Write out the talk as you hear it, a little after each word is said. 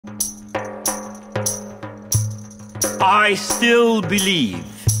I still believe.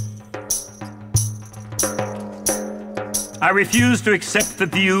 I refuse to accept the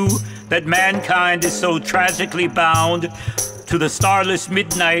view that mankind is so tragically bound to the starless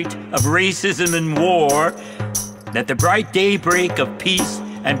midnight of racism and war that the bright daybreak of peace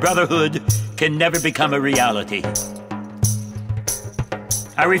and brotherhood can never become a reality.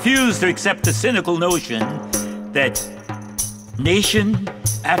 I refuse to accept the cynical notion that nation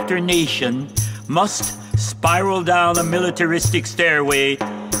after nation must spiral down a militaristic stairway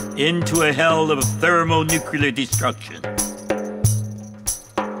into a hell of thermonuclear destruction.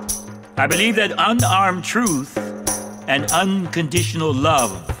 I believe that unarmed truth and unconditional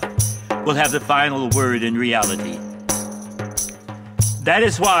love will have the final word in reality. That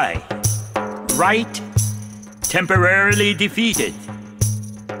is why right, temporarily defeated,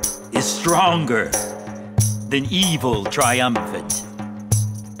 is stronger than evil triumphant.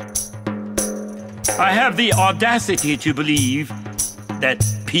 I have the audacity to believe that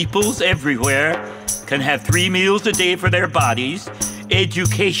peoples everywhere can have 3 meals a day for their bodies,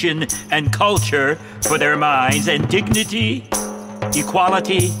 education and culture for their minds, and dignity,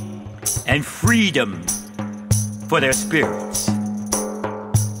 equality, and freedom for their spirits.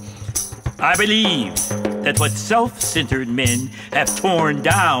 I believe that what self-centered men have torn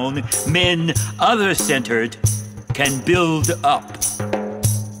down, men other-centered can build up.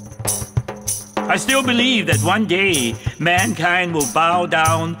 I still believe that one day mankind will bow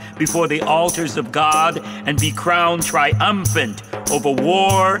down before the altars of God and be crowned triumphant over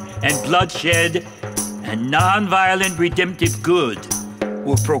war and bloodshed, and nonviolent redemptive good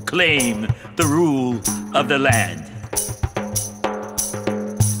will proclaim the rule of the land.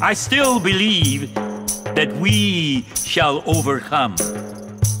 I still believe that we shall overcome.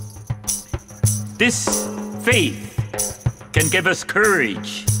 This faith can give us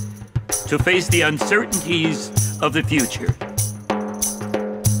courage to face the uncertainties of the future.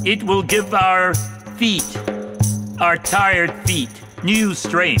 It will give our feet, our tired feet, new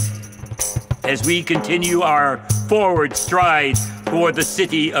strength as we continue our forward stride toward the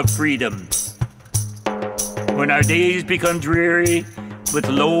city of freedom. When our days become dreary with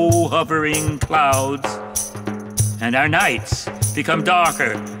low hovering clouds, and our nights become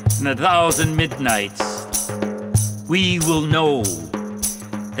darker than 1,000 midnights, we will know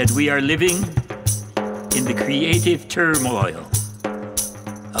that we are living in the creative turmoil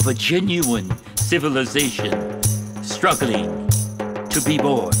of a genuine civilization struggling to be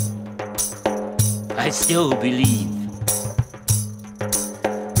born. I still believe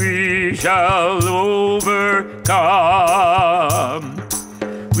we shall overcome.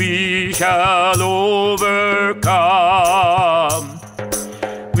 We shall overcome.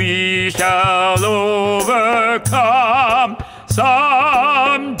 We shall overcome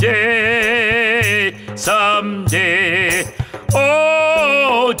someday, someday.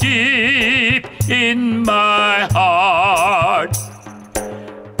 Oh, deep in my heart,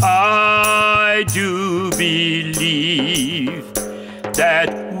 I do believe that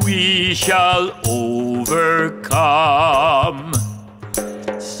we shall overcome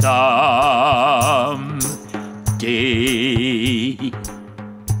someday.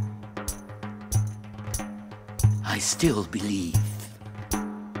 I still believe.